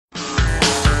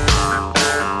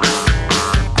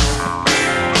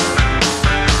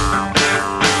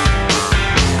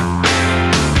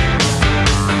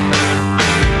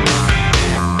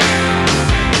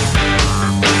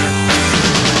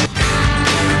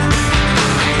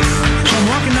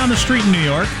street in New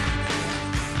York.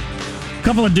 A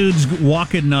couple of dudes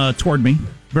walking toward me.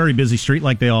 Very busy street,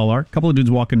 like they all are. A couple of dudes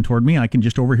walking toward me. I can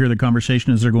just overhear the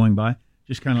conversation as they're going by.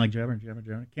 Just kind of like jabber, jabber,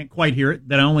 jabber. Can't quite hear it.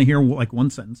 Then I only hear like one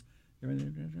sentence.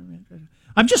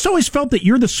 I've just always felt that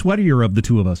you're the sweatier of the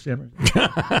two of us.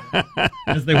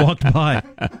 As they walked by,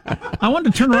 I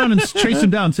wanted to turn around and chase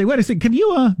him down and say, wait a second, can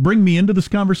you bring me into this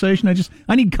conversation?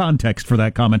 I need context for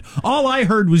that comment. All I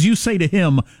heard was you say to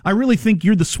him, I really think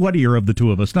you're the sweatier of the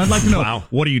two of us. And I'd like to know,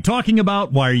 What are you talking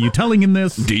about? Why are you telling him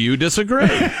this? Do you disagree?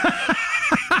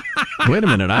 Wait a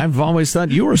minute, I've always thought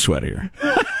you were sweatier.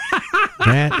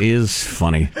 That is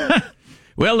funny.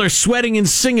 Well, they're sweating in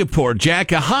Singapore,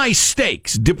 Jack. A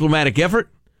high-stakes diplomatic effort.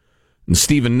 And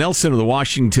Stephen Nelson of the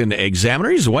Washington Examiner,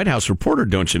 he's a White House reporter,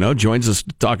 don't you know, joins us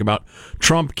to talk about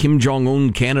Trump, Kim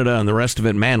Jong-un, Canada, and the rest of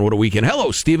it. Man, what a weekend.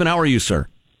 Hello, Stephen. How are you, sir?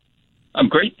 I'm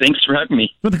great. Thanks for having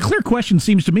me. But the clear question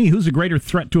seems to me, who's a greater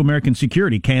threat to American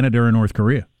security, Canada or North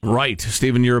Korea? Right.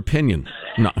 Stephen, your opinion.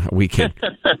 No, we kid.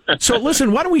 So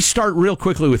listen, why don't we start real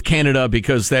quickly with Canada,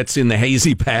 because that's in the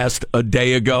hazy past a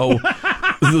day ago.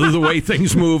 The way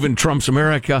things move in Trump's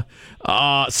America.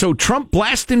 So Trump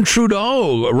blasting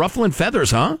Trudeau, ruffling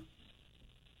feathers, huh?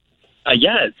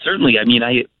 Yeah, certainly. I mean,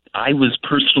 I was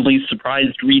personally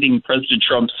surprised reading President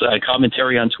Trump's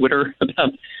commentary on Twitter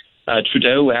about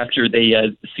Trudeau after they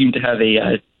seemed to have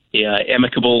a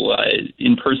amicable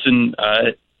in-person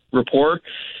rapport.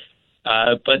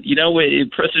 But, you know,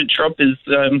 President Trump is...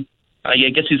 I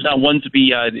guess he's not one to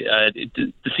be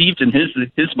deceived in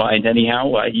his mind.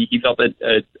 Anyhow, he felt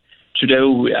that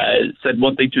Trudeau said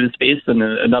one thing to his face and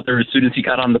another as soon as he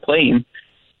got on the plane.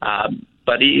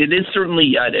 But it is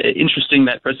certainly interesting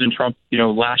that President Trump,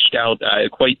 lashed out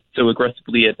quite so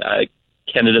aggressively at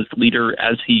Canada's leader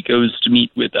as he goes to meet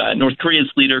with North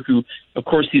Korea's leader, who, of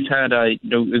course, he's had a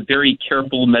very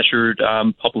careful, measured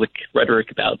public rhetoric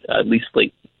about, at least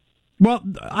lately. Well,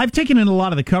 I've taken in a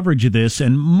lot of the coverage of this,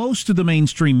 and most of the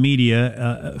mainstream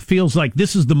media feels like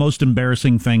this is the most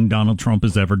embarrassing thing Donald Trump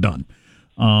has ever done.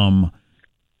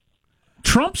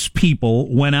 Trump's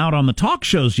people went out on the talk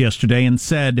shows yesterday and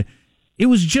said it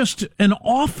was just an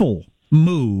awful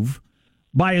move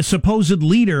by a supposed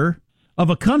leader of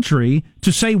a country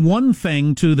to say one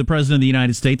thing to the president of the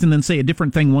United States and then say a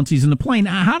different thing once he's in the plane.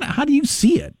 How do you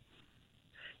see it?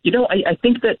 I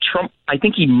think that Trump,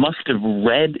 he must have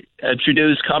read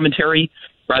Trudeau's commentary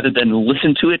rather than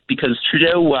listen to it, because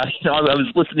Trudeau, I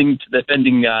was listening to the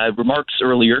offending remarks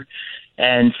earlier,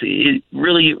 and it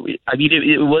really,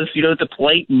 it was, the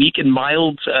polite, meek, and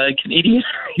mild Canadian.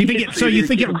 You think it? So you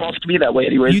think it across to me that way,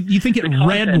 anyway. You think it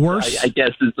read worse? I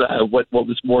guess is what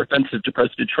was more offensive to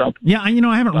President Trump. Yeah,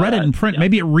 I haven't read it in print. Yeah.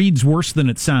 Maybe it reads worse than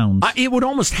it sounds. It would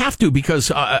almost have to, because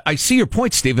I see your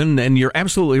point, Stephen, and you're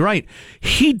absolutely right.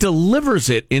 He delivers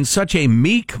it in such a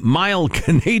meek, mild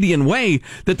Canadian way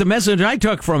that the message I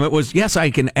took from it was, yes,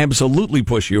 I can absolutely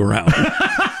push you around.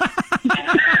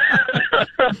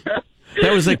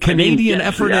 That was a Canadian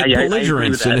effort at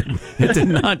belligerence, and it did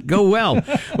not go well.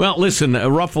 Well, listen,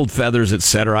 ruffled feathers,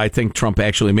 etc. I think Trump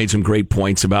actually made some great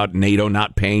points about NATO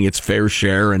not paying its fair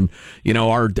share, and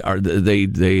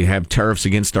they have tariffs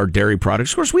against our dairy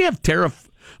products. Of course, we have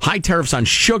high tariffs on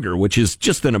sugar, which is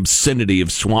just an obscenity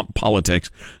of swamp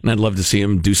politics, and I'd love to see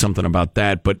him do something about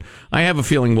that. But I have a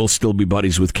feeling we'll still be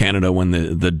buddies with Canada when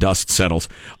the dust settles.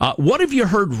 What have you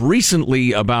heard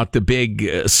recently about the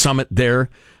big summit there?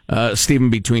 Stephen,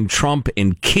 between Trump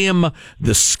and Kim,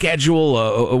 the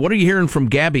schedule. What are you hearing from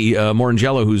Gabby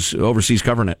Morangelo, who's overseas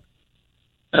covering it?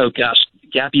 Oh, gosh.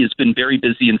 Gabby has been very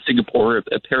busy in Singapore.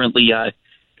 Apparently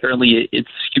its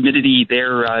humidity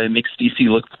there makes D.C.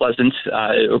 look pleasant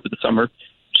over the summer.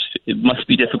 It must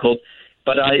be difficult.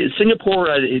 But Singapore,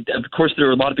 of course, there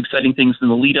are a lot of exciting things in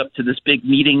the lead up to this big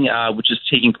meeting, which is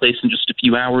taking place in just a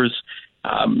few hours.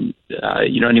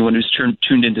 Anyone who's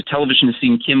tuned into television has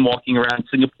seen Kim walking around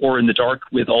Singapore in the dark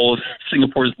with all of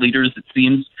Singapore's leaders, it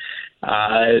seems.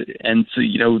 And so,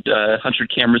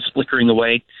 100 cameras flickering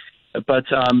away. But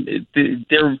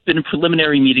there have been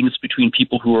preliminary meetings between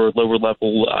people who are lower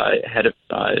level ahead of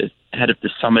the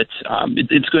summit.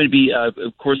 It's going to be,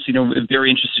 of course,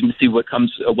 very interesting to see what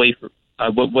comes away from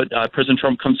what President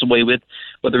Trump comes away with,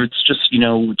 whether it's just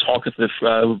talk of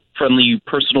a friendly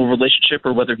personal relationship,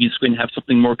 or whether he's going to have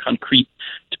something more concrete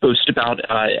to boast about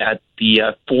at the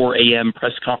 4 a.m.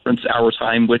 press conference our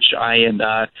time, which I and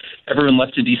everyone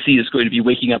left in D.C. is going to be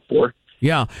waking up for.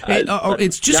 Yeah,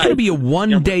 it's just going to be a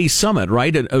one-day summit,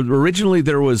 right? Originally,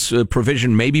 there was a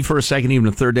provision maybe for a second, even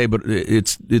a third day, but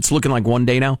it's looking like one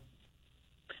day now.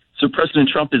 So President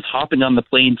Trump is hopping on the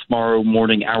plane tomorrow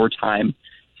morning, our time,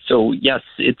 So yes,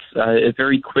 it's a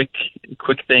very quick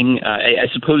thing. I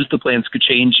suppose the plans could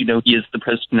change. He is the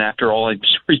president after all. I'm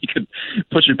sure he could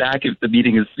push it back if the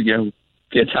meeting is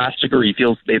fantastic, or he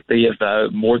feels they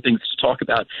have more things to talk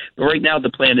about. But right now, the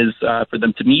plan is for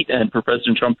them to meet and for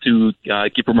President Trump to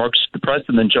give remarks to the press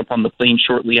and then jump on the plane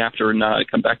shortly after and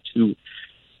come back to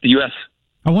the U.S.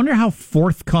 I wonder how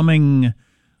forthcoming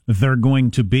they're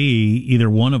going to be, either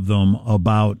one of them,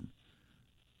 about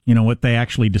what they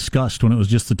actually discussed when it was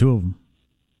just the two of them.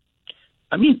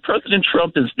 I mean, President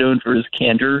Trump is known for his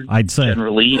candor, I'd say.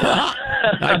 Generally.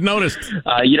 I've noticed.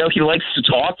 He likes to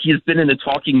talk. He's been in a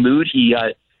talking mood.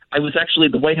 I was actually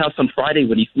at the White House on Friday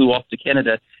when he flew off to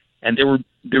Canada, and there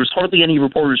was hardly any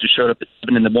reporters who showed up at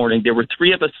 7 in the morning. There were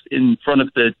 3 of us in front of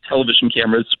the television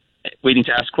cameras waiting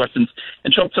to ask questions,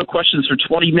 and Trump took questions for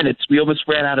 20 minutes. We almost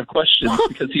ran out of questions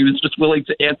because he was just willing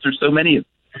to answer so many of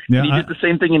them. Yeah, he did the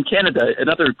same thing in Canada,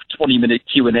 another 20-minute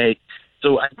Q&A.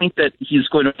 So I think that he's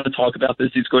going to want to talk about this.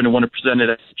 He's going to want to present it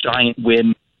as a giant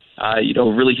win, a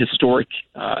really historic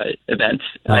event.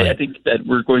 Right. I think that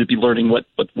we're going to be learning what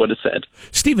is said.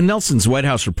 Stephen Nelson's White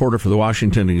House reporter for the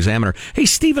Washington Examiner. Hey,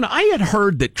 Stephen, I had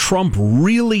heard that Trump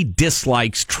really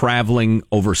dislikes traveling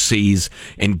overseas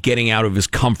and getting out of his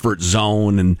comfort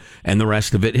zone and the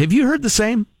rest of it. Have you heard the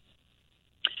same?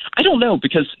 I don't know,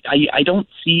 because I don't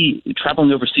see traveling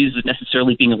overseas as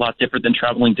necessarily being a lot different than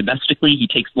traveling domestically. He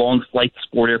takes long flights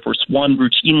aboard Air Force One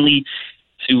routinely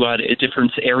to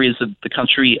different areas of the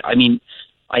country. I mean,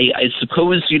 I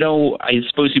suppose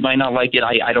you might not like it.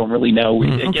 I don't really know.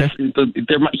 Okay. I guess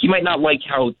he might not like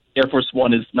how Air Force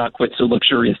One is not quite so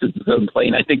luxurious as his own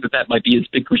plane. I think that might be his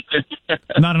big reason.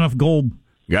 Not enough gold.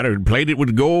 Got to plate it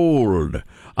with gold.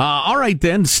 All right,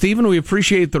 then, Stephen, we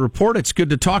appreciate the report. It's good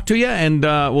to talk to you, and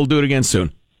we'll do it again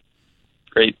soon.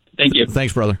 Great. Thank you.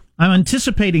 Thanks, brother. I'm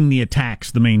anticipating the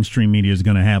attacks the mainstream media is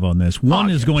going to have on this. One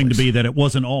is going to be that it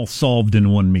wasn't all solved in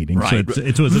one meeting. Right. So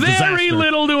it was a disaster. Very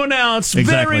little to announce.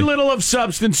 Exactly. Very little of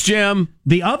substance, Jim.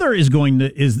 The other is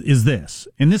is this,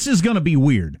 and this is going to be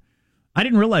weird. I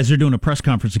didn't realize they're doing a press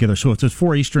conference together. So it's at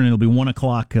 4 Eastern. It'll be 1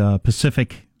 o'clock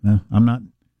Pacific. I'm not.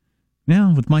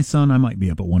 Yeah, with my son, I might be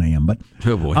up at 1 a.m. But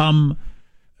oh boy.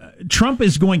 Trump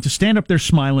is going to stand up there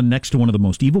smiling next to one of the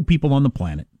most evil people on the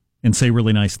planet and say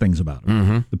really nice things about him.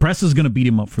 Mm-hmm. The press is going to beat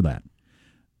him up for that.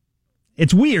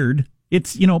 It's weird.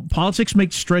 It's, politics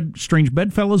makes strange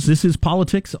bedfellows. This is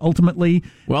politics, ultimately.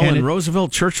 Well, and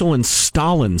Roosevelt, Churchill, and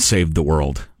Stalin saved the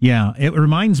world. Yeah, it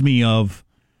reminds me of...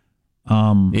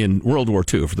 in World War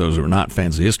II, for those who are not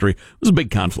fans of history, it was a big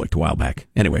conflict a while back.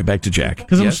 Anyway, back to Jack.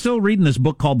 Because I'm still reading this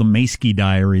book called The Maysky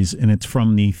Diaries, and it's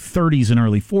from the 30s and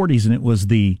early 40s, and it was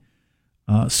the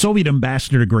Soviet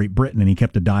ambassador to Great Britain, and he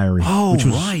kept a diary. Oh, which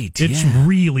was, right. It's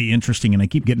really interesting, and I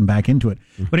keep getting back into it.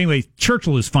 But anyway,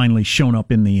 Churchill has finally shown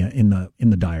up in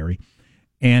the diary,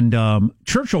 and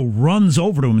Churchill runs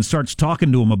over to him and starts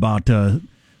talking to him about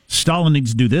Stalin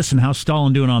needs to do this and how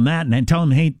Stalin doing on that, and tell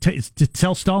him, hey,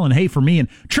 tell Stalin, hey, for me. And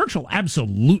Churchill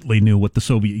absolutely knew what the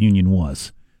Soviet Union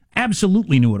was.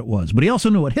 Absolutely knew what it was. But he also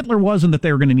knew what Hitler was and that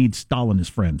they were going to need Stalin as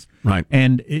friends. Right.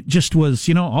 And it just was,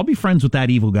 I'll be friends with that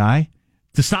evil guy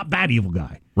to stop that evil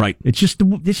guy. Right. It's just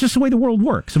the way the world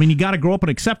works. I mean, you got to grow up and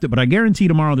accept it. But I guarantee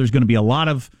tomorrow there's going to be a lot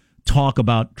of talk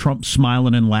about Trump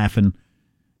smiling and laughing.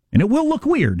 And it will look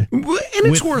weird. And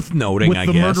it's worth noting, I guess.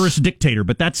 With the murderous dictator,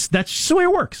 but that's just the way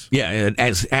it works. Yeah,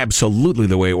 it's absolutely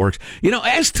the way it works.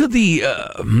 As to the,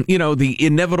 the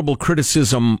inevitable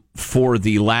criticism for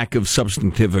the lack of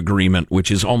substantive agreement,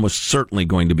 which is almost certainly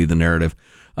going to be the narrative,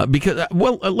 because,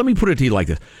 let me put it to you like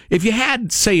this. If you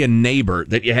had, say, a neighbor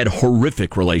that you had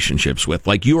horrific relationships with,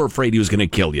 like you were afraid he was going to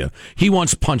kill you, he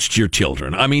once punched your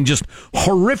children, I mean, just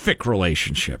horrific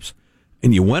relationships,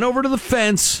 and you went over to the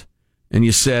fence and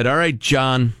you said, all right,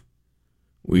 John,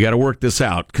 we got to work this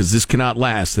out because this cannot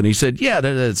last. And he said, yeah,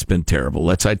 that's been terrible.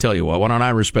 I tell you what, why don't I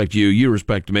respect you, you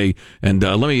respect me, and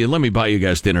let me buy you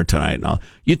guys dinner tonight. And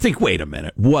you'd think, wait a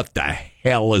minute, what the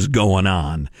hell is going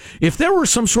on? If there were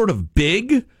some sort of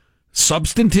big,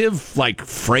 substantive,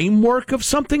 framework of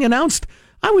something announced,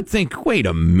 I would think, wait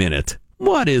a minute,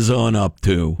 what is on up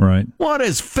to? Right. What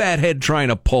is Fathead trying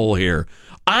to pull here?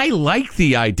 I like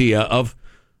the idea of,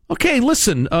 okay,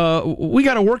 listen, we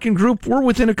got a working group. We're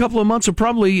within a couple of months of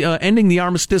probably ending the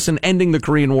armistice and ending the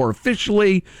Korean War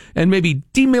officially and maybe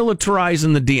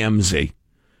demilitarizing the DMZ.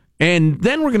 And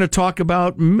then we're going to talk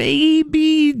about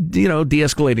maybe,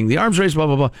 de-escalating the arms race, blah,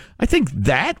 blah, blah. I think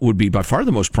that would be by far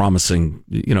the most promising,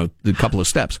 the couple of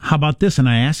steps. How about this? And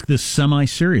I ask this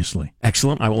semi-seriously.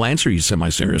 Excellent. I will answer you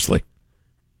semi-seriously.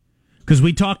 Because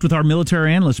we talked with our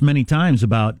military analysts many times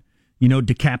about,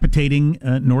 decapitating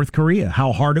North Korea.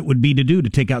 How hard it would be to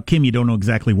take out Kim. You don't know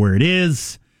exactly where it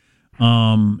is.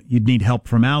 You'd need help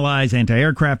from allies,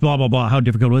 anti-aircraft, blah, blah, blah, how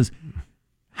difficult it was.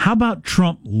 How about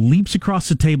Trump leaps across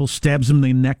the table, stabs him in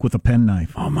the neck with a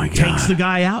penknife? Oh, my God. Takes the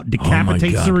guy out,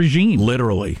 decapitates the regime.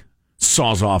 Literally.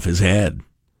 Saws off his head.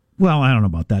 Well, I don't know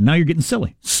about that. Now you're getting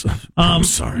silly. I'm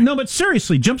sorry. No, but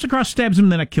seriously, jumps across, stabs him,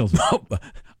 and then it kills him.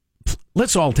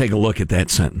 Let's all take a look at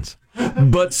that sentence.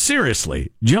 But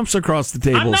seriously, jumps across the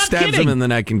table, stabs him in the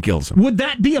neck, and kills him. Would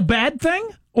that be a bad thing?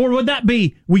 Or would that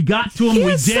be, we got to him,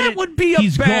 yes, we did that it, would be a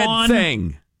he's bad gone.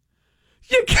 thing.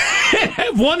 You can't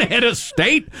have one head of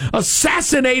state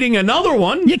assassinating another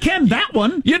one. You can that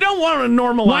one. You don't want to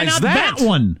normalize Why not that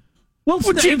one? Well,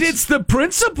 it's the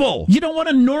principle. You don't want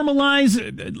to normalize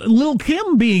Lil'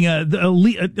 Kim being a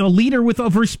leader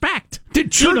of respect.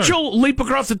 Did Churchill leap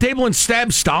across the table and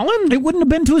stab Stalin? It wouldn't have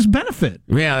been to his benefit.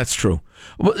 Yeah, that's true.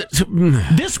 Well,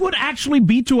 this would actually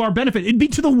be to our benefit. It'd be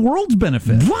to the world's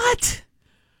benefit. What?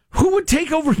 Who would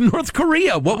take over North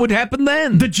Korea? What would happen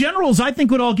then? The generals, I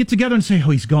think, would all get together and say,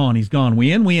 he's gone.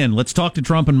 We in. Let's talk to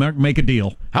Trump and make a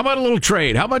deal. How about a little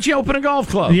trade? How about you open a golf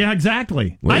club? Yeah,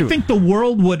 exactly. I think the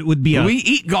world would be We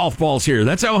eat golf balls here.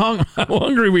 That's how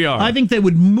hungry we are. I think they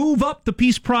would move up the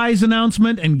Peace Prize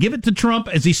announcement and give it to Trump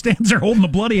as he stands there holding the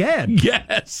bloody head.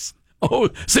 Yes. Oh,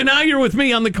 so now you're with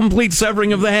me on the complete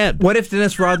severing of the head. What if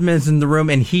Dennis Rodman is in the room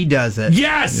and he does it?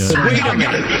 Yes. Wait a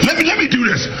minute. Let me do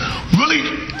this.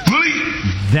 Really?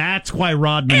 That's why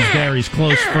Rodman's there. He's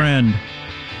close friend.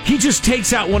 He just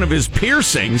takes out one of his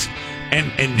piercings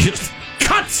and just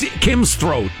cuts Kim's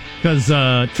throat. Because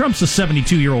Trump's a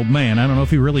 72-year-old man. I don't know if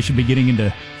he really should be getting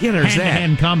into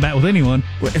hand-to-hand combat with anyone.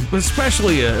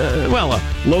 Especially, a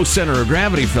low center of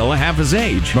gravity fella, half his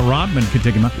age. But Rodman could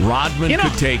take him out. Rodman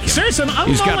could take him. Seriously,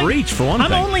 he's got reach, for one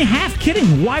thing. I'm only half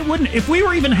kidding. Why wouldn't... If we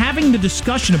were even having the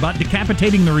discussion about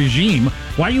decapitating the regime,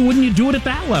 why wouldn't you do it at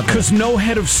that level? Because no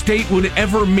head of state would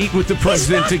ever meet with the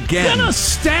president again. He's not gonna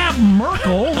stab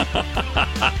Merkel.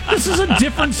 This is a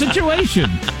different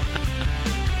situation.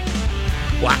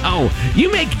 Wow.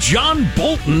 You make John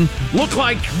Bolton look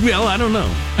like, I don't know.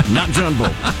 Not John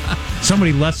Bolton.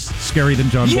 Somebody less scary than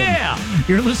John Bolton. Yeah.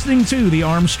 You're listening to the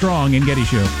Armstrong and Getty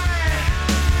Show.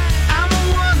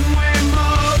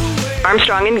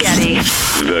 Armstrong and Getty.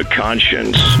 The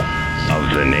conscience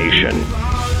of the nation.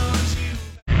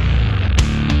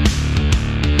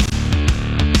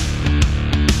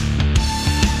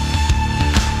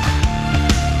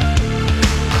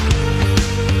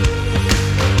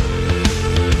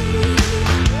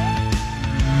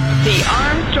 The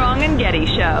Armstrong and Getty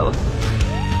Show.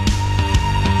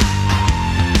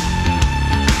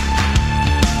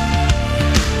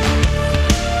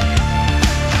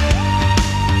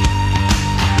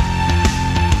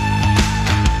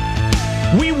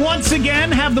 We once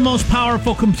again have the most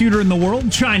powerful computer in the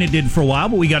world. China did for a while,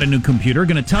 but we got a new computer.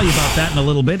 Going to tell you about that in a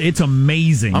little bit. It's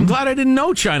amazing. I'm glad I didn't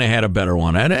know China had a better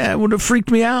one. That would have freaked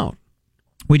me out.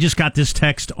 We just got this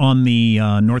text on the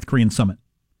North Korean summit.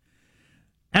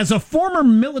 As a former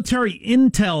military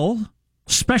intel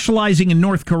specializing in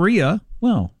North Korea,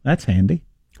 well, that's handy.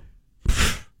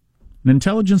 An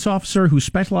intelligence officer who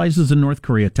specializes in North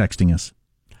Korea texting us.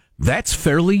 That's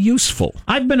fairly useful.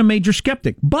 I've been a major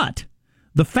skeptic, but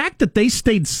the fact that they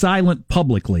stayed silent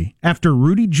publicly after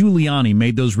Rudy Giuliani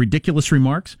made those ridiculous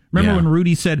remarks. Remember when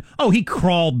Rudy said, he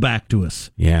crawled back to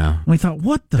us. Yeah. And we thought,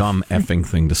 what the dumb effing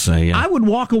thing to say. Yeah. I would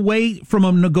walk away from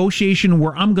a negotiation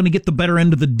where I'm going to get the better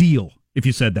end of the deal if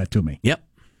you said that to me. Yep.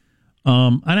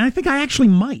 And I think I actually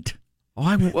might.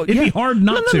 It'd be hard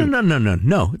not to.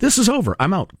 No. This is over.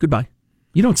 I'm out. Goodbye.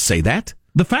 You don't say that.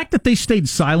 The fact that they stayed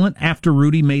silent after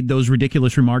Rudy made those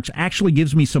ridiculous remarks actually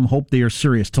gives me some hope they are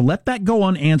serious. To let that go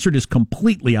unanswered is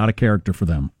completely out of character for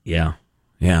them. Yeah.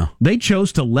 They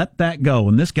chose to let that go,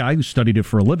 and this guy who studied it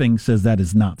for a living says that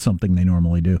is not something they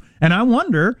normally do. And I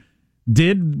wonder,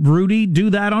 did Rudy do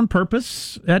that on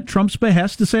purpose at Trump's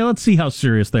behest to say, let's see how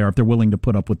serious they are if they're willing to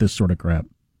put up with this sort of crap?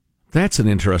 That's an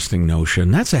interesting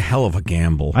notion. That's a hell of a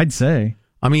gamble. I'd say.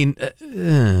 I mean,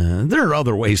 there are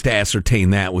other ways to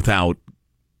ascertain that without,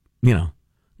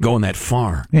 going that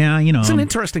far. Yeah, it's an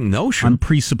interesting notion. I'm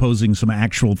presupposing some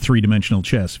actual three-dimensional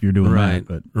chess if you're doing that.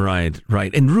 But.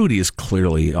 Right. And Rudy is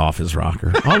clearly off his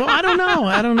rocker. Although I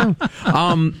don't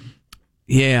know.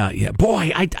 Yeah.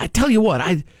 Boy, I tell you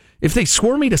what, if they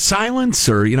swore me to silence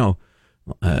or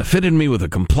fitted me with a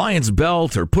compliance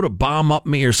belt or put a bomb up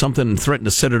me or something and threatened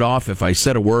to set it off if I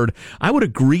said a word, I would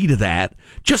agree to that.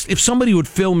 Just if somebody would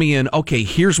fill me in, okay,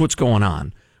 here's what's going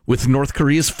on with North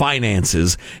Korea's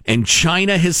finances, and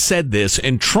China has said this,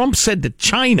 and Trump said to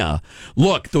China,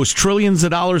 look, those trillions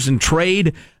of dollars in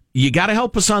trade, you got to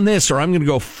help us on this, or I'm going to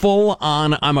go full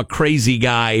on, I'm a crazy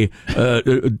guy,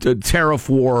 tariff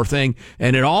war thing.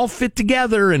 And it all fit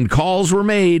together, and calls were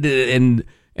made, and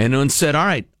one said, all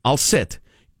right, I'll sit.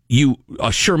 You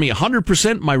assure me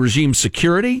 100% my regime's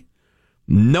security,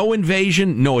 no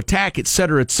invasion, no attack, et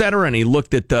cetera, and he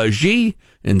looked at Xi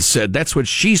and said, that's what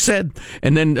she said,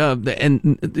 and then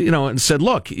and said,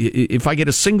 look, if I get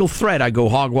a single threat, I go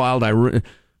hog wild.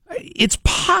 It's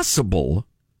possible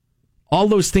all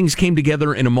those things came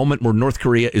together in a moment where North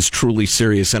Korea is truly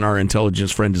serious, and our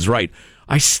intelligence friend is right.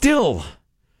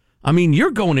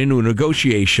 You're going into a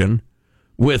negotiation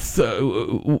with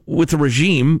the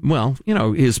regime. Well,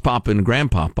 his papa and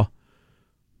grandpapa.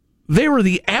 They were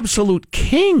the absolute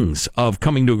kings of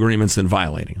coming to agreements and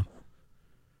violating them.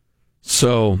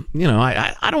 So,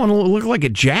 I don't want to look like a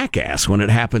jackass when it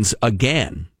happens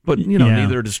again. But,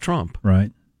 neither does Trump.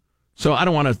 Right. So I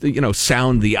don't want to,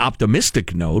 sound the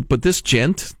optimistic note, but this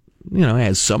gent,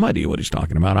 has some idea what he's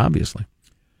talking about, obviously.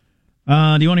 Do you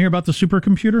want to hear about the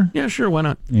supercomputer? Yeah, sure. Why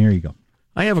not? Here you go.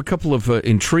 I have a couple of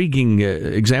intriguing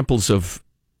examples of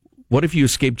what if you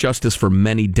escape justice for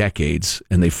many decades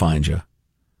and they find you.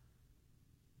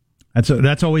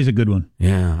 That's always a good one.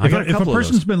 Yeah, if a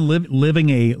person's been living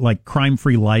a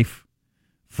crime-free life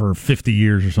for 50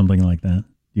 years or something like that,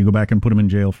 you go back and put them in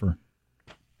jail for.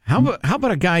 How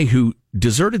about a guy who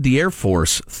deserted the Air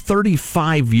Force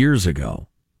 35 years ago?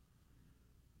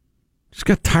 Just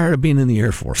got tired of being in the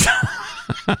Air Force.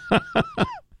 What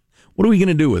are we going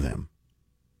to do with him?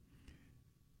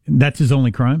 That's his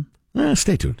only crime?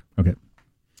 Stay tuned. Okay.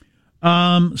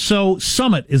 So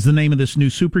Summit is the name of this new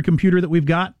supercomputer that we've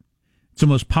got. It's the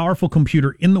most powerful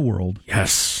computer in the world.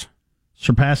 Yes.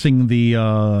 Surpassing the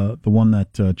one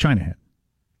that China had.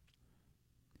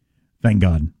 Thank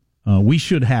God. We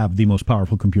should have the most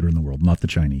powerful computer in the world, not the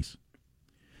Chinese.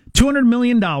 $200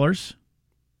 million.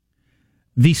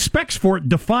 The specs for it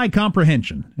defy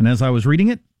comprehension. And as I was reading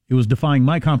it, it was defying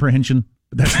my comprehension,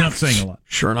 but that's not saying a lot.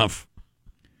 Sure enough.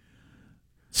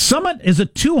 Summit is a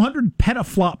 200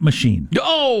 petaflop machine.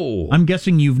 Oh! I'm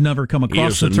guessing you've never come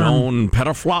across the term. He is a known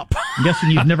petaflop. I'm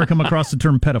guessing you've never come across the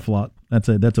term petaflop.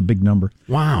 That's a big number.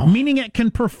 Wow. Meaning it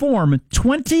can perform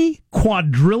 20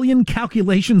 quadrillion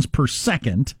calculations per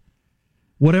second,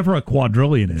 whatever a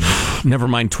quadrillion is. Never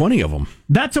mind 20 of them.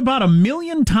 That's about 1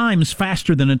 million times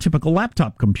faster than a typical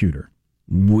laptop computer.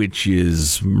 Which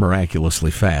is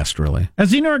miraculously fast, really.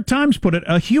 As the New York Times put it,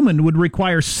 a human would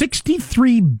require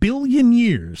 63 billion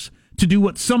years to do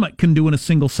what Summit can do in a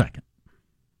single second.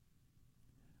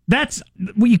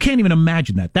 You can't even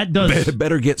imagine that. That does...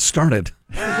 Better get started.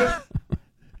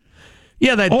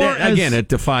 Yeah, again, it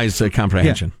defies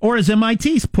comprehension. Yeah. Or as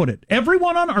MIT's put it,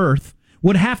 everyone on Earth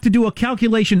would have to do a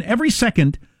calculation every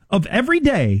second of every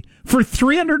day for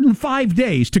 305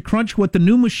 days to crunch what the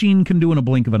new machine can do in a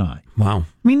blink of an eye. Wow.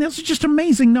 I mean, those are just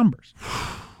amazing numbers.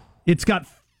 It's got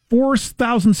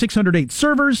 4,608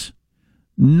 servers,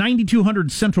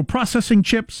 9,200 central processing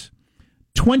chips,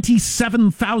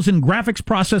 27,000 graphics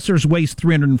processors, weighs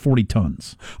 340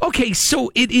 tons. Okay, so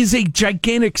it is a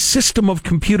gigantic system of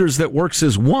computers that works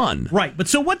as one. Right, but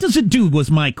so what does it do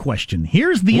was my question.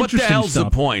 Here's the interesting stuff. What the hell's the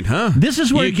point, huh? This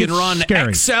is where you can run scary.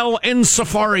 Excel and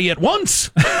Safari at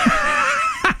once.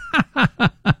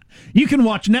 You can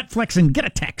watch Netflix and get a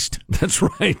text. That's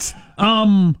right.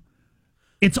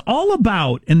 It's all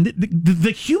about, and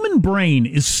the human brain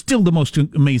is still the most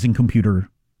amazing computer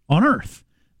on Earth.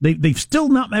 They've still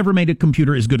not ever made a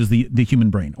computer as good as the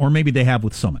human brain, or maybe they have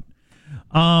with Summit.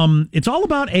 It's all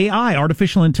about AI,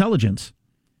 artificial intelligence.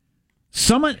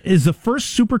 Summit is the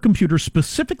first supercomputer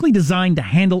specifically designed to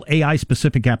handle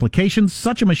AI-specific applications.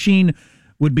 Such a machine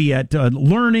would be at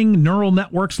learning neural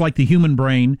networks like the human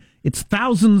brain. Its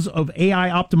thousands of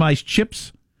AI-optimized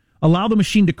chips allow the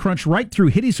machine to crunch right through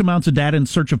hideous amounts of data in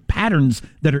search of patterns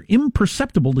that are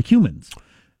imperceptible to humans.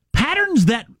 Patterns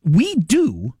that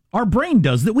our brain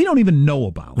does, that we don't even know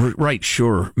about. Right,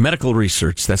 sure. Medical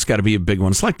research, that's got to be a big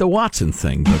one. It's like the Watson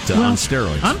thing, but on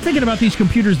steroids. I'm thinking about these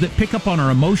computers that pick up on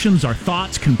our emotions, our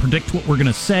thoughts, can predict what we're going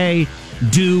to say,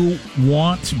 do,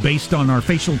 want, based on our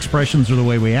facial expressions or the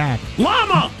way we act.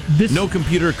 Llama! No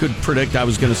computer could predict I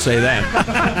was going to say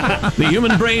that. The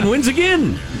human brain wins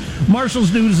again.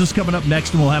 Marshall's News is coming up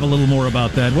next, and we'll have a little more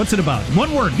about that. What's it about?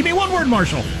 One word. Give me one word,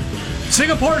 Marshall.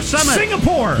 Singapore Summit.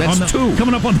 Singapore. That's two.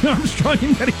 Coming up on the Armstrong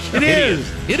and Getty Show. It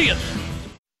is. Idiot.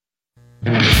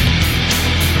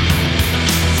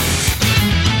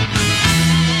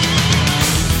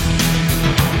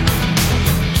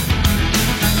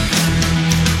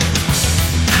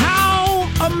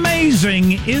 How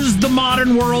amazing is the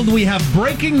modern world? We have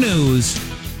breaking news.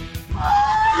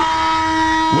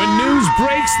 When news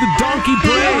breaks, the donkey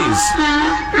brays.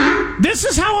 This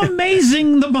is how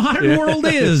amazing the modern world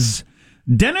is.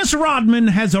 Dennis Rodman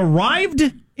has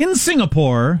arrived in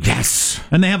Singapore. Yes.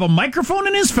 And they have a microphone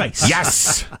in his face.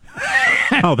 Yes.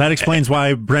 Oh, that explains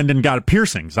why Brendan got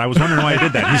piercings. I was wondering why he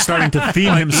did that. He's starting to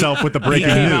theme himself with the breaking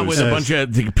He came news. out with a bunch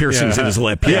of piercings in his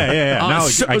lip. Yeah. Now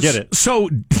I get it. So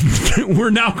we're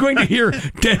now going to hear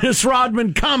Dennis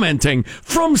Rodman commenting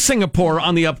from Singapore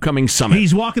on the upcoming summit.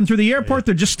 He's walking through the airport.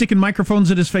 They're just sticking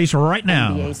microphones in his face right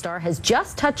now. NBA star has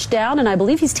just touched down, and I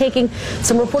believe he's taking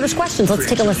some reporters' questions. Let's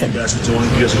take a listen. You guys are doing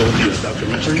years ago with this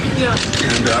documentary. Yeah.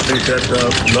 And I think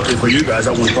that, luckily for you guys,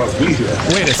 I wouldn't probably be here.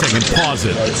 Wait a second. Pause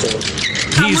it.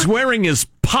 He's wearing his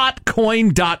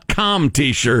potcoin.com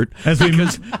t-shirt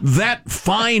because that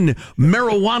fine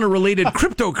marijuana-related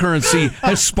cryptocurrency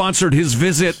has sponsored his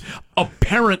visit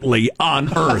apparently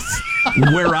on Earth,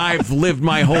 where I've lived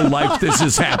my whole life. This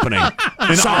is happening.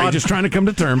 Sorry, just trying to come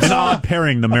to terms. An odd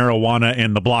pairing, the marijuana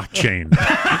and the blockchain.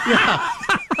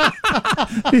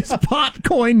 His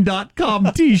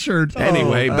potcoin.com t-shirt.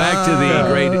 Anyway, back to the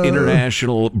great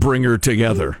international bringer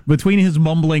together. Between his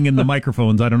mumbling and the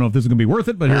microphones, I don't know if this is going to be worth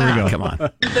it, but here we go. Come on.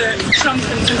 The Trump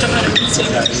and Erdogan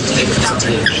meeting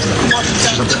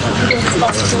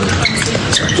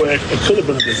Well, it could have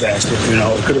been a disaster.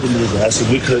 It could have been a disaster.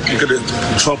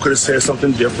 Trump could have said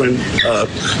something different.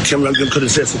 Kim Jong-un could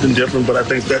have said something different. But I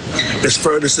think that it's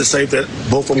fair to say that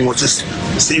both of them want to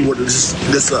see what this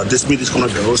meeting is going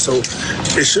to go. So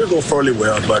it should go fairly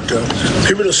well. But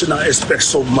people should not expect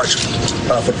so much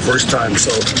for the first time.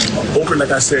 So open,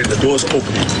 like I said, the door's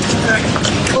open.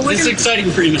 Well, it's exciting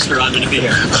for you, Mr. Rodman, to be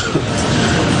here.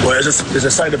 Well, it's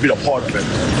exciting to be a part of it.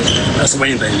 That's the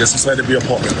main thing. It's exciting to be a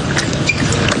part of it.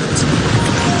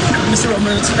 Mr.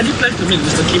 Rodman, how do you plan to meet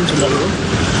Mr. Kim tomorrow?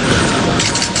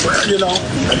 Well,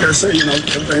 like I say,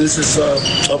 everything's just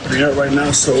up in the air right now.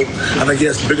 So I think he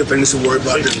has bigger things to worry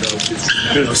about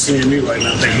than seeing me right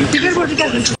now. You guys work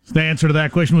together. The answer to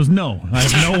that question was no. I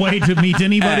have no way to meet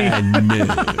anybody. No.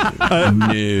 I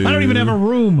don't even have a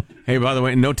room. Hey, by the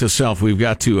way, note to self, we've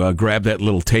got to grab that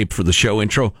little tape for the show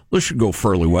intro. This should go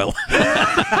fairly well.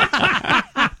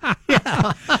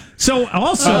 Yeah. So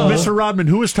also, Mr. Rodman,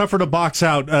 who is tougher to box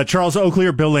out, Charles Oakley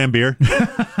or Bill Lambier?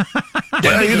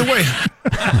 Yeah, either way.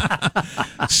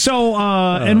 So,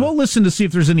 and we'll listen to see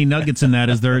if there's any nuggets in that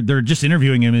as they're just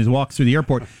interviewing him as he walks through the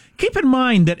airport. Keep in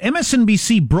mind that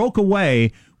MSNBC broke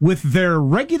away with their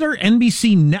regular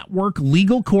NBC network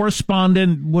legal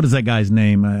correspondent. What is that guy's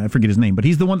name? I forget his name, but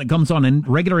he's the one that comes on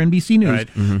regular NBC News, right.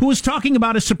 Mm-hmm. who was talking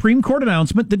about a Supreme Court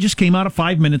announcement that just came out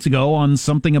 5 minutes ago on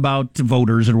something about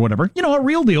voters or whatever. A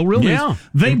real deal, real news. Yeah,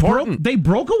 they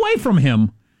broke away from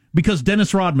him because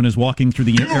Dennis Rodman is walking through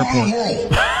the airport.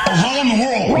 Around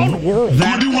the world. I'm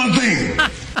going to do one thing.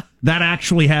 That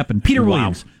actually happened. Peter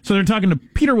Williams. So they're talking to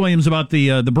Peter Williams about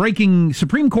the breaking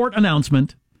Supreme Court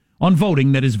announcement on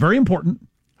voting that is very important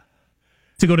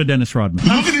to go to Dennis Rodman.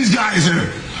 Look at these guys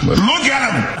here. Look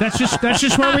at them. That's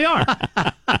just where we are.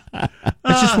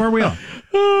 That's just where we are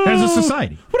as a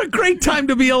society. What a great time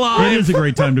to be alive. It is a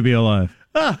great time to be alive.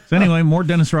 So anyway, more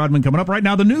Dennis Rodman coming up right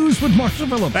now. The news with Marshall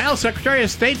Phillips. Well, Secretary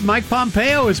of State Mike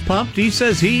Pompeo is pumped. He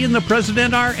says he and the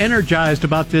president are energized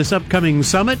about this upcoming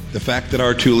summit. The fact that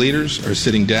our two leaders are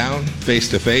sitting down face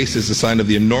to face is a sign of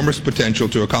the enormous potential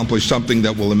to accomplish something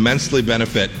that will immensely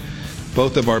benefit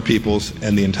both of our peoples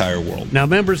and the entire world. Now,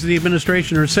 members of the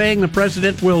administration are saying the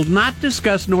president will not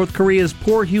discuss North Korea's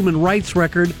poor human rights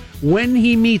record when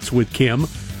he meets with Kim.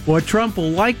 What Trump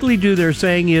will likely do, they're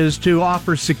saying, is to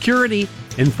offer security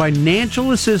and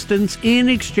financial assistance in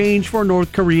exchange for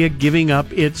North Korea giving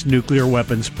up its nuclear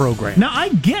weapons program. Now, I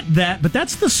get that, but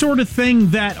that's the sort of thing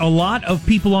that a lot of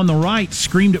people on the right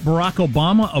screamed at Barack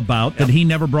Obama about, that he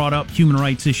never brought up human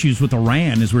rights issues with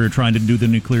Iran as we were trying to do the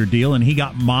nuclear deal, and he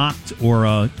got mocked,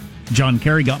 or John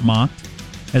Kerry got mocked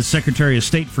as Secretary of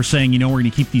State for saying, we're going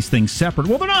to keep these things separate.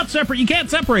 Well, they're not separate. You can't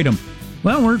separate them.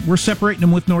 Well, we're separating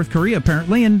them with North Korea,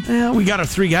 apparently, and we got our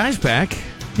 3 guys back.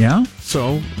 Yeah.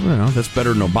 So, that's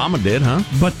better than Obama did, huh?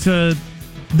 But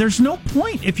there's no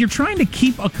point. If you're trying to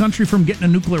keep a country from getting a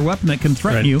nuclear weapon that can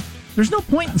threaten you, there's no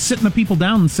point in sitting the people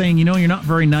down and saying, you're not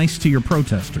very nice to your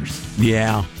protesters.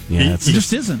 Yeah. It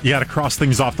just isn't. You got to cross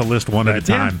things off the list one at a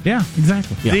time. Yeah,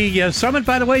 exactly. Yeah. The summit,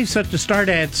 by the way, is set to start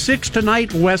at 6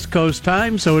 tonight West Coast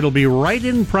time, so it'll be right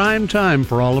in prime time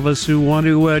for all of us who want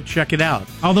to check it out.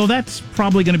 Although that's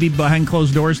probably going to be behind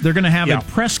closed doors. They're going to have a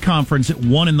press conference at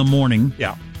 1 in the morning.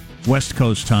 Yeah. West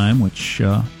Coast time, which,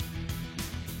 I'm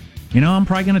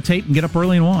probably going to tape and get up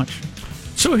early and watch.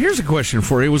 So here's a question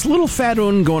for you. Was Little Fat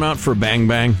Un going out for a bang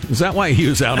bang? Is that why he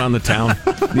was out on the town?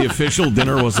 The official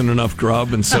dinner wasn't enough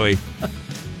grub, and so he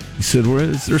He said,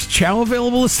 "There's chow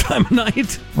available this time of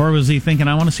night?" Or was he thinking,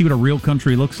 I want to see what a real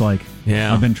country looks like?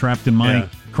 Yeah. I've been trapped in my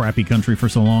crappy country for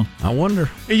so long. I wonder.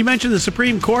 You mentioned the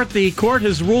Supreme Court. The court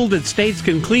has ruled that states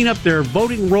can clean up their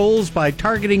voting rolls by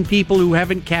targeting people who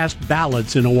haven't cast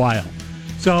ballots in a while.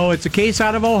 So it's a case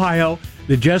out of Ohio.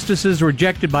 The justices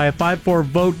rejected by a 5-4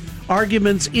 vote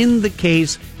arguments in the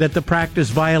case that the practice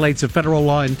violates a federal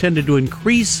law intended to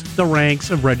increase the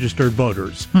ranks of registered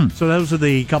voters. So those are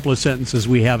the couple of sentences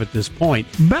we have at this point.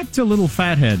 Back to Little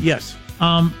Fathead. Yes.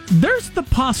 There's the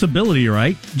possibility,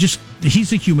 right? Just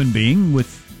he's a human being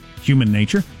with human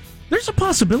nature. There's a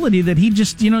possibility that he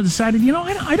just, decided,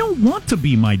 I don't want to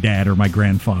be my dad or my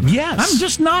grandfather. Yes. I'm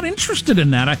just not interested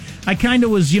in that. I kind of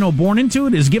was, born into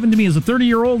it. It's given to me as a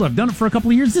 30-year-old. I've done it for a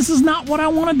couple of years. This is not what I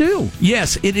want to do.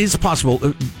 Yes, it is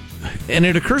possible. And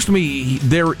it occurs to me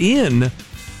they're in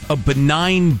a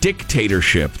benign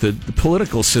dictatorship. The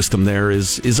political system there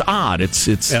is odd. It's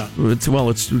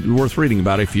worth reading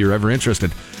about if you're ever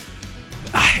interested.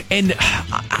 And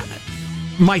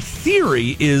my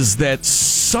theory is that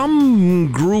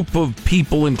some group of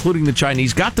people, including the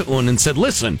Chinese, got to Un and said,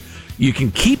 listen, you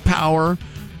can keep power,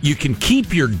 you can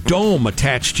keep your dome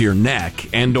attached to your neck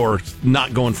and or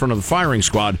not go in front of the firing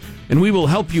squad, and we will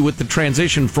help you with the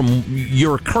transition from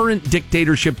your current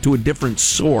dictatorship to a different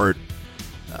sort.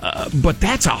 But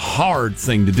that's a hard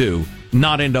thing to do,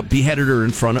 not end up beheaded or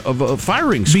in front of a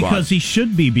firing squad. Because he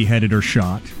should be beheaded or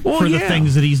shot for the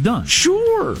things that he's done.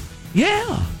 Sure,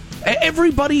 yeah.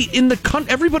 Everybody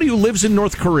everybody who lives in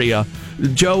North Korea,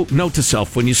 Joe, note to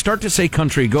self, when you start to say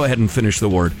country, go ahead and finish the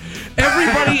word.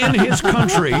 Everybody in his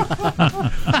country,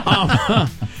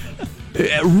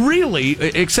 really,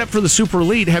 except for the super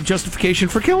elite, have justification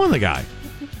for killing the guy.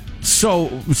 So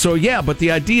yeah, but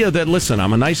the idea that, listen,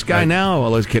 I'm a nice guy now,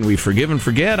 well, can we forgive and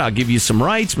forget? I'll give you some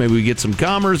rights, maybe we get some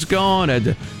commerce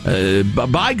going,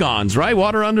 bygones, right?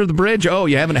 Water under the bridge? Oh,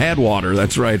 you haven't had water,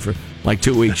 that's right, for like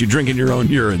 2 weeks. You're drinking your own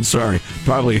urine, sorry.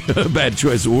 Probably a bad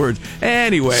choice of words.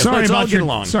 Anyway, let's all get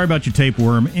along. Sorry about your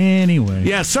tapeworm, anyway.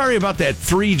 Yeah, sorry about that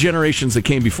 3 generations that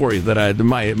came before you that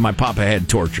my papa had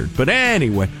tortured. But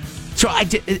anyway, so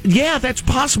that's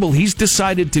possible. He's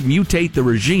decided to mutate the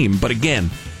regime, but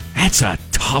again, that's a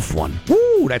tough one.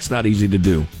 Woo, that's not easy to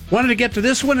do. Wanted to get to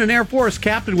this one. An Air Force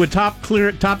captain with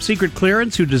top secret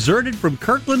clearance who deserted from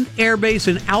Kirtland Air Base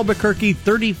in Albuquerque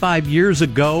 35 years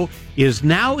ago is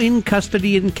now in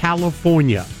custody in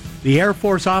California. The Air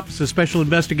Force Office of Special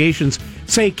Investigations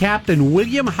say Captain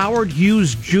William Howard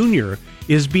Hughes Jr.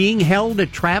 is being held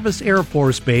at Travis Air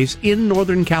Force Base in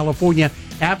Northern California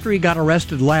after he got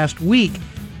arrested last week.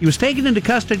 He was taken into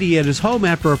custody at his home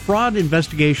after a fraud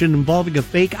investigation involving a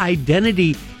fake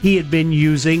identity he had been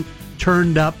using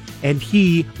turned up, and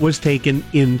he was taken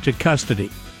into custody.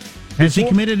 Has he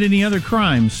committed any other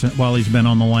crimes while he's been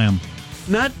on the lam?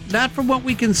 Not from what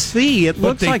we can see. It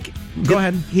looks like. Go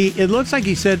ahead. It looks like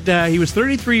he said he was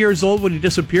 33 years old when he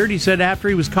disappeared. He said after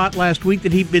he was caught last week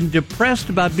that he'd been depressed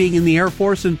about being in the Air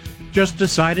Force and just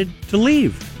decided to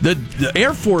leave. The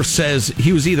Air Force says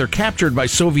he was either captured by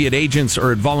Soviet agents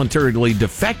or had voluntarily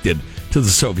defected to the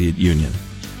Soviet Union.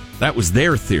 That was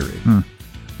their theory.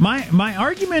 My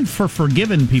argument for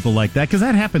forgiving people like that, because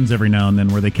that happens every now and then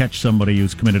where they catch somebody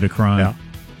who's committed a crime. Yeah.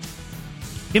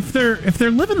 If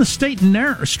they're living the straight and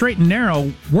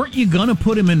narrow, weren't you going to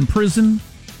put him in prison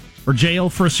or jail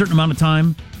for a certain amount of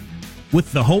time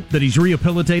with the hope that he's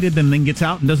rehabilitated and then gets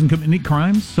out and doesn't commit any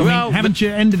crimes? So haven't you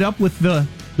ended up with the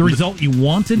result you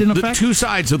wanted, in effect? The two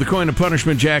sides of the coin of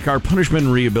punishment, Jack, are punishment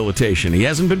and rehabilitation. He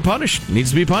hasn't been punished. Needs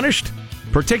to be punished.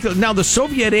 Now, the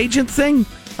Soviet agent thing,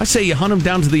 I say you hunt them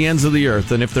down to the ends of the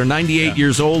earth, and if they're 98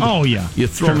 years old, you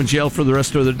throw them in jail for the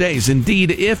rest of their days.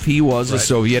 Indeed, if he was a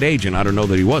Soviet agent. I don't know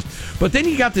that he was. But then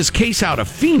you got this case out of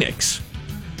Phoenix.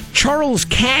 Charles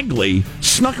Cagley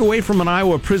snuck away from an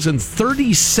Iowa prison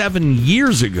 37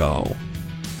 years ago.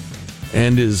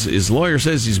 And his lawyer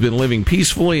says he's been living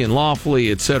peacefully and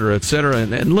lawfully, et cetera, et cetera.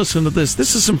 And listen to this.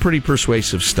 This is some pretty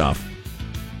persuasive stuff.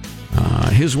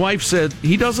 His wife said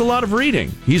he does a lot of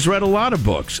reading. He's read a lot of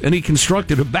books, and he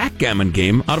constructed a backgammon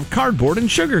game out of cardboard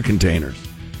and sugar containers.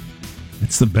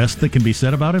 It's the best that can be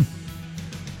said about him.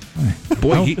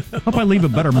 Boy, hope I leave a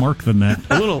better mark than that.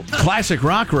 A little classic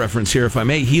rock reference here, if I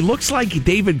may. He looks like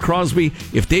David Crosby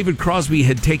if David Crosby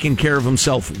had taken care of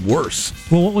himself worse.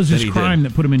 Well, what was his crime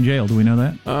that put him in jail? Do we know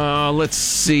that? Let's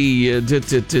see.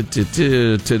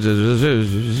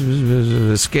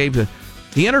 Escape.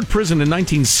 He entered prison in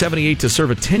 1978 to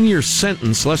serve a 10-year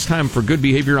sentence, less time for good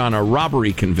behavior on a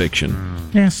robbery conviction.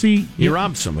 Yeah, see... He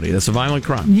robbed somebody. That's a violent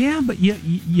crime. Yeah, but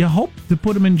you hope to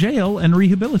put him in jail and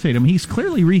rehabilitate him. He's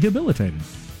clearly rehabilitated.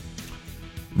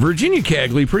 Virginia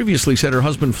Cagley previously said her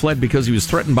husband fled because he was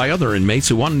threatened by other inmates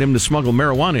who wanted him to smuggle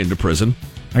marijuana into prison.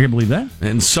 I can believe that.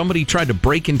 And somebody tried to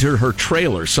break into her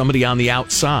trailer, somebody on the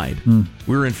outside.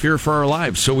 We were in fear for our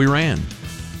lives, so we ran.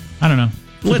 I don't know.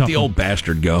 Let the old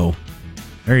bastard go.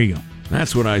 There you go.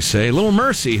 That's what I say. Little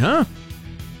mercy, huh?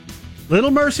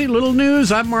 Little mercy, little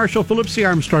news. I'm Marshall Phillips, the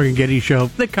Armstrong and Getty Show,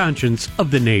 the conscience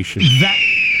of the nation.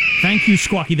 Thank you,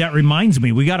 Squawky. That reminds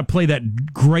me, we got to play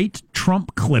that great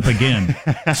Trump clip again.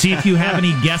 See if you have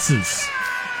any guesses.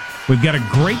 We've got a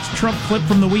great Trump clip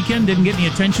from the weekend. Didn't get any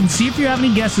attention. See if you have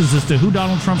any guesses as to who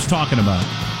Donald Trump's talking about.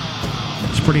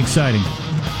 It's pretty exciting.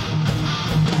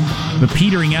 The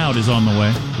petering out is on the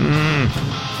way.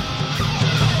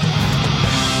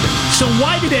 So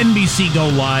why did NBC go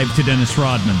live to Dennis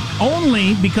Rodman?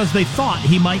 Only because they thought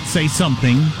he might say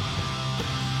something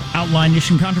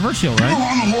outlandish and controversial, right?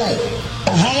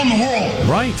 Around the world.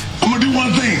 Right. I'm going to do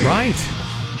one thing. Right.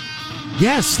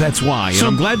 Yes, that's why. And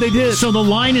I'm glad they did. So the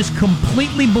line is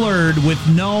completely blurred with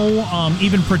no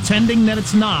even pretending that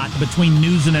it's not between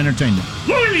news and entertainment.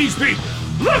 Look at these people.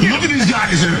 Look at these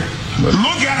guys here. Look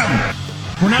at them.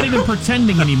 We're not even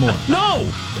pretending anymore. No.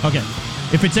 Okay.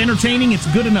 If it's entertaining, it's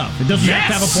good enough. It doesn't have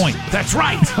to have a point. That's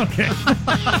right. Okay.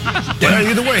 Yeah,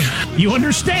 either way. You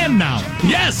understand now.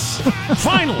 Yes.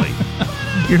 Finally.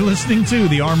 You're listening to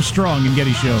the Armstrong and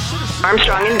Getty Show.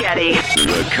 Armstrong and Getty.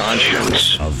 The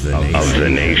conscience of the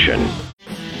nation.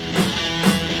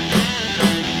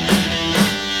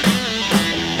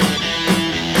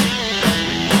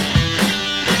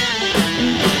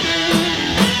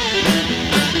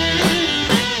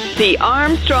 The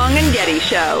Armstrong and Getty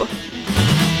Show.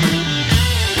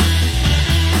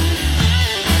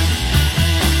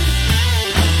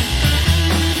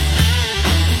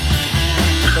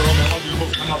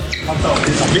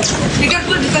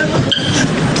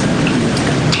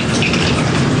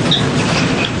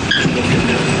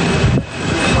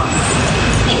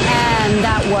 And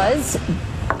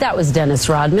that was Dennis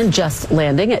Rodman just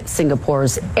landing at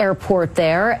Singapore's airport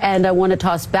there. And I want to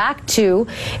toss back to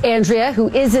Andrea, who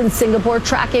is in Singapore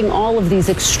tracking all of these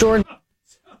extraordinary.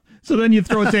 So then you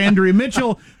throw it to Andrea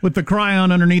Mitchell with the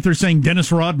cryon underneath her saying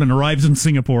Dennis Rodman arrives in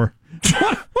Singapore.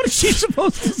 What is she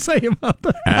supposed to say about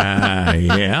that?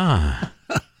 Yeah.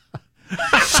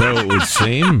 So it would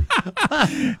seem.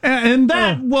 And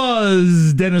that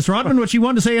was Dennis Rodman, what she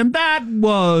wanted to say, and that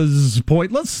was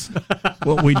pointless.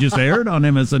 What we just aired on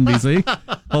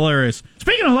MSNBC. Hilarious.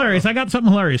 Speaking of hilarious, I got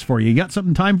something hilarious for you. You got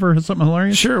time for something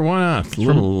hilarious? Sure, why not? A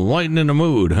little lightening the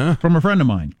mood, huh? From a friend of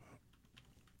mine.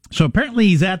 So apparently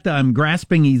he's at the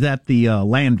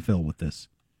landfill with this.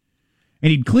 And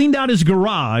he'd cleaned out his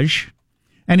garage,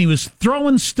 and he was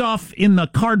throwing stuff in the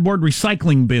cardboard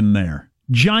recycling bin there.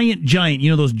 Giant,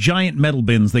 those giant metal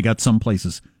bins they got some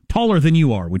places. Taller than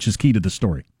you are, which is key to the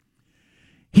story.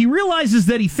 He realizes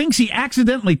that he thinks he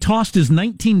accidentally tossed his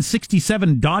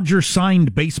 1967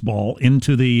 Dodger-signed baseball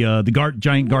into the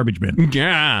giant garbage bin.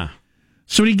 Yeah.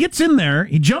 So he gets in there,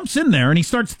 he jumps in there, and he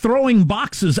starts throwing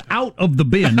boxes out of the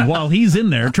bin while he's in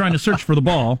there trying to search for the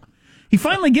ball. He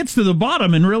finally gets to the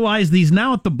bottom and realizes he's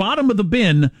now at the bottom of the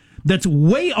bin that's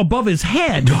way above his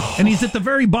head, and he's at the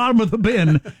very bottom of the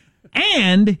bin.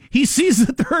 And he sees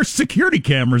that there are security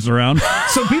cameras around,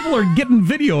 so people are getting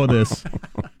video of this.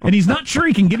 And he's not sure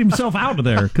he can get himself out of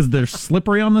there because they're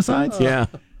slippery on the sides. Yeah.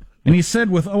 And he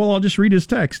said I'll just read his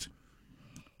text.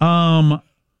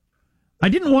 I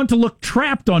didn't want to look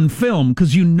trapped on film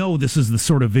because this is the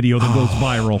sort of video that goes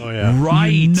viral. Oh, yeah. Right.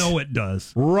 You know it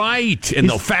does. Right. And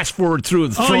they'll fast forward through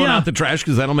and throw it out the trash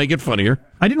because that'll make it funnier.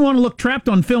 I didn't want to look trapped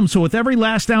on film, so with every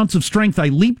last ounce of strength, I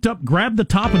leaped up, grabbed the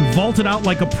top, and vaulted out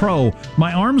like a pro.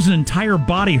 My arms and entire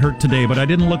body hurt today, but I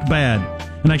didn't look bad.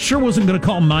 And I sure wasn't going to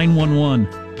call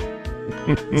 911.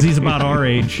 Because he's about our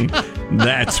age.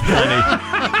 That's funny.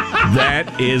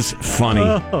 That is funny.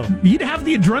 You'd have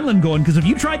the adrenaline going, because if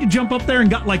you tried to jump up there and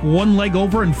got like one leg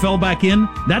over and fell back in,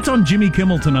 that's on Jimmy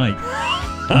Kimmel tonight.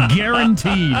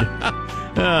 Guaranteed.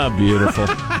 Beautiful.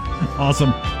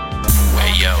 Awesome.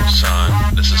 Hey, yo,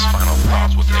 son. This is Final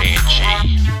Thoughts with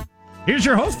A&G. Here's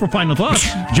your host for Final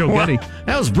Thoughts, Joe Getty.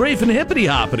 That was brief and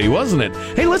hippity-hoppity, wasn't it?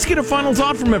 Hey, let's get a final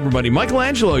thought from everybody.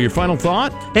 Michelangelo, your final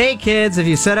thought? Hey, kids, if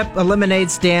you set up a lemonade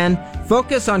stand,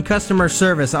 focus on customer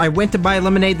service. I went to buy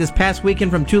lemonade this past weekend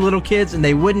from two little kids, and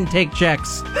they wouldn't take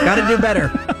checks. Gotta do better.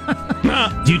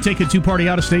 Do you take a two-party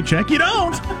out-of-state check? You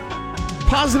don't.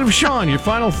 Positive Sean, your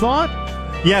final thought?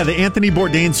 Yeah, the Anthony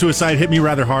Bourdain suicide hit me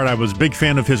rather hard. I was a big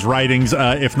fan of his writings,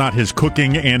 if not his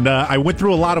cooking, and I went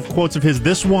through a lot of quotes of his.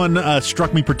 This one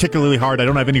struck me particularly hard. I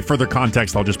don't have any further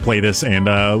context. I'll just play this, and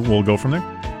we'll go from there.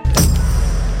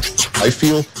 I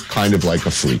feel kind of like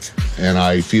a freak, and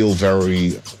I feel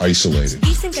very isolated.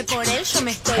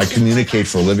 I communicate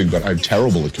for a living, but I'm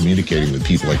terrible at communicating with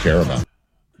people I care about.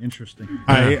 Interesting.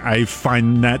 I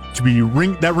find that to be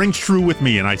that rings true with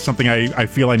me, and something I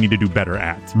feel I need to do better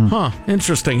at. Huh.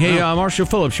 Interesting. Hey, Marshall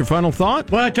Phillips, your final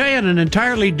thought? Well, I tell you, on an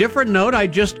entirely different note, I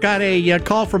just got a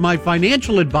call from my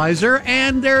financial advisor,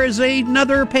 and there is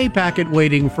another pay packet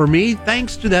waiting for me,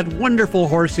 thanks to that wonderful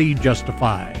horsey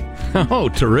Justify. Oh,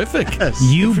 terrific. Yes.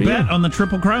 You bet on the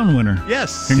Triple Crown winner.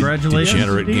 Yes. Congratulations.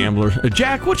 Degenerate gambler.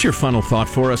 Jack, what's your final thought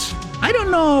for us? I don't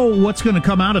know what's going to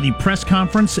come out of the press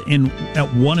conference at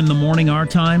 1 a.m. our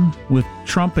time with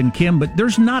Trump and Kim, but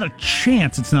there's not a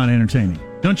chance it's not entertaining.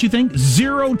 Don't you think?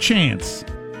 Zero chance.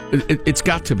 It's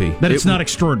got to be. That it's not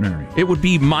extraordinary. It would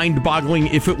be mind-boggling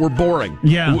if it were boring.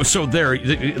 Yeah. So there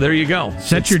you go.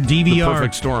 Set your DVR. The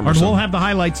perfect storm. Or we'll have the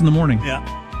highlights in the morning.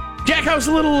 Yeah. Jack, I was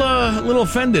a little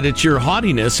offended at your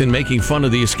haughtiness in making fun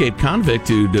of the escaped convict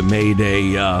who made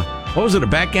a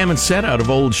backgammon set out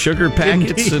of old sugar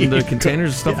packets and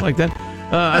containers and stuff like that.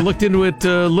 I looked into it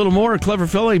a little more. A clever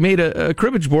fellow, he made a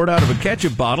cribbage board out of a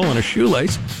ketchup bottle and a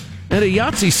shoelace, and a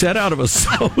Yahtzee set out of a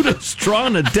soda straw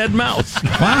and a dead mouse.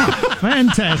 Wow,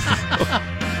 fantastic.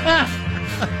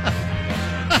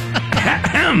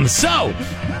 So,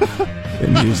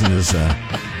 been using this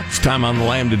time on the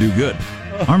lam to do good.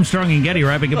 Armstrong and Getty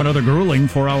wrapping up another grueling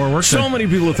 4-hour work. So many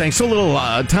people to thank. So little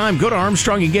time. Go to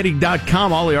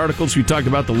ArmstrongandGetty.com. All the articles we talked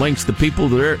about, the links, the people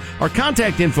there. Our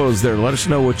contact info is there. Let us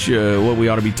know what we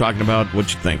ought to be talking about,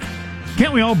 what you think.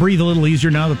 Can't we all breathe a little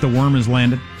easier now that the worm has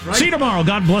landed? Right. See you tomorrow.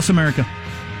 God bless America.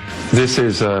 This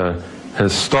is a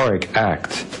historic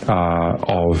act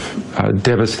of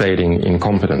devastating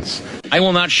incompetence. I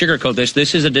will not sugarcoat this.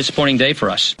 This is a disappointing day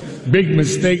for us. Big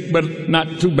mistake, but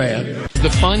not too bad. The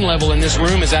fun level in this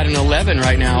room is at an 11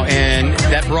 right now, and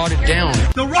that brought it down.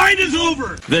 The ride is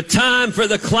over. The time for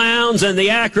the clowns and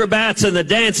the acrobats and the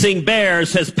dancing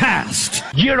bears has passed.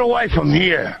 Get away from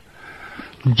here.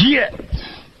 Get.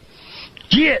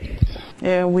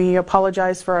 We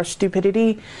apologize for our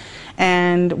stupidity,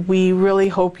 and we really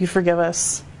hope you forgive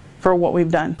us for what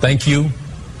we've done. Thank you,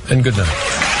 and good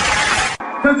night.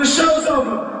 The show's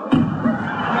over.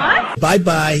 What?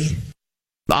 Bye-bye.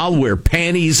 I'll wear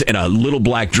panties and a little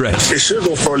black dress. It should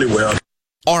go fairly well.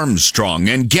 Armstrong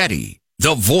and Getty,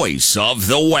 the voice of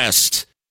the West.